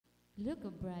Look,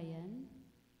 Brian.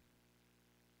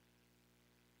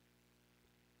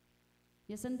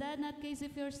 Yes, and then in that case,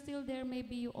 if you're still there,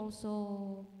 maybe you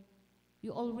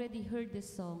already heard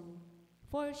this song.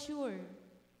 For sure.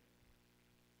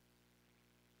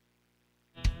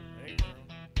 Hey, girl.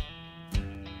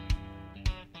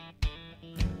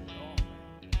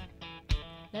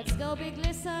 Let's go, Big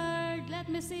Lizard. Let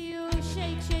me see you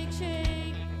shake, shake,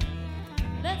 shake.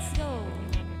 Let's go.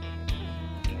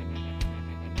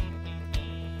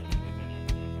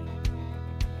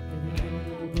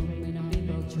 In a big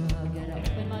old truck, gotta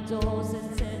open my doors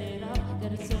and set it up.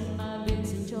 Gotta send my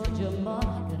bits in Georgia, ma.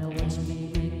 Gotta watch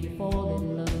me make you fall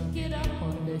in love. Get up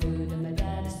on the hood and my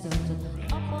daddy's turtle.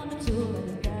 Up on the tool and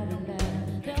the dad and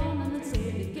dad. Down on the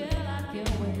table, girl, I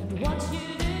can't wait. What you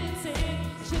do, take.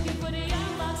 Shaking for the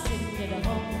young bucks, singing to the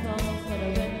home song. For the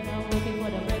red now, looking for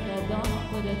the record dawn.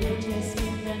 For the DJ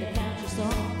scream and the country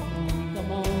song.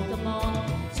 Come on, come on.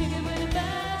 Shaking with the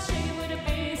bad, shaking with the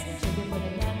bass. Shaking for the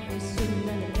catfish, swinging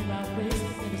and the hip-hop race.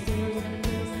 And the steals and the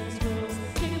girls and the squirrels.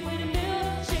 Shaking with the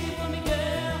milk, shaking for me,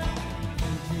 girl.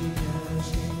 Country girl,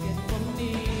 shake it for me,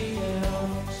 girl.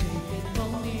 Shake it for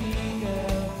me,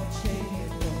 girl. Shake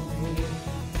it for me.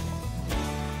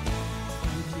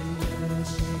 Country girl,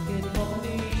 shake it for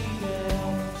me, girl.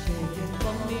 Shake it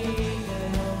for me,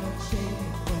 girl. Shake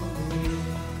it for me.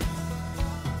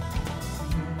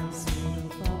 Sweet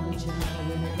from the child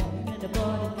when I walk in the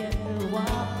bar to get a little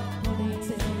wild.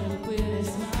 Ponytail and a pretty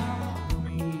smile.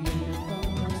 Me in the front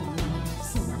of the room.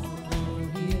 Someone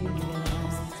here in the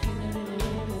house. Skinning in a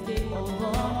little bit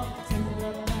over. Tangled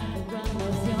up like the ground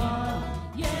was young.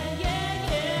 Yeah, yeah,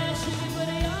 yeah. Shooting for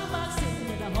the young bucks, sitting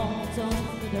in the home tone.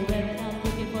 With the red out,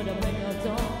 looking for the record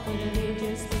dawn. With the DJ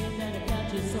spin and the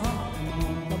country song.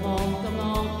 Come on, come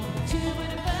on. Shooting for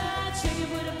the bad, shaking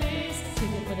for the bass.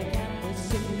 Shaking for the campus,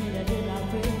 shaking in the daylight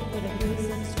break. For the blues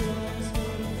and the squirrel and the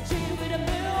squirrel. Shaking for the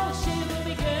milk, shaking for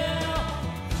me, girl.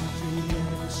 Country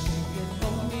girl, shake it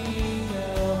for me,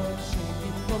 girl. Shake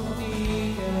it for me,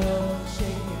 girl.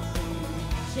 Shake it for me.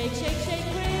 Shake, shake, shake,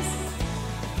 Chris.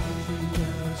 Country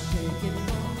girl, shake it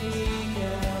for me,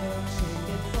 girl. Shake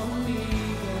it for me,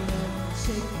 girl.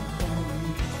 Shake it for me.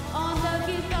 On the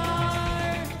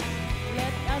guitar,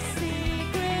 let us see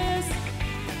Chris.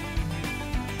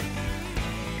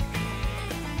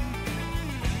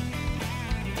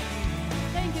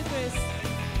 Thank you, Chris.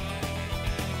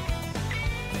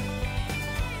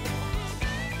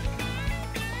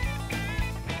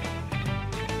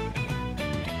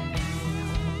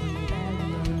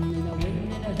 In a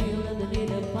wind, in a hill, and the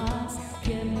little pines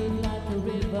can move like the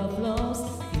river flows.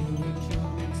 Feel the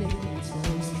drum and taking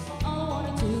toes. All I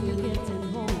wanna do is getting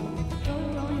home.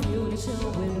 Going on you to show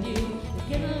with you.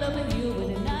 Getting love with you when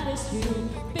the night is through.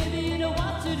 Baby, you know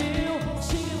what to do.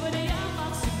 Shaking with the young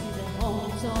bucks, singing the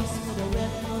home songs. For the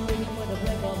red moon, ringing for the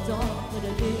break of dawn. For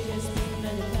the DJ spin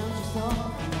and the country song.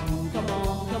 Come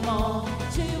on, come on.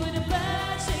 Shaking with the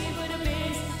bad, shaking with the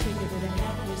bass. Shaking with the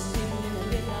happy, singing in the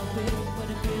hip-hop beat. For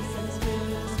the Chris and the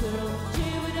squirrel and the squirrel.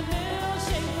 Shaking with the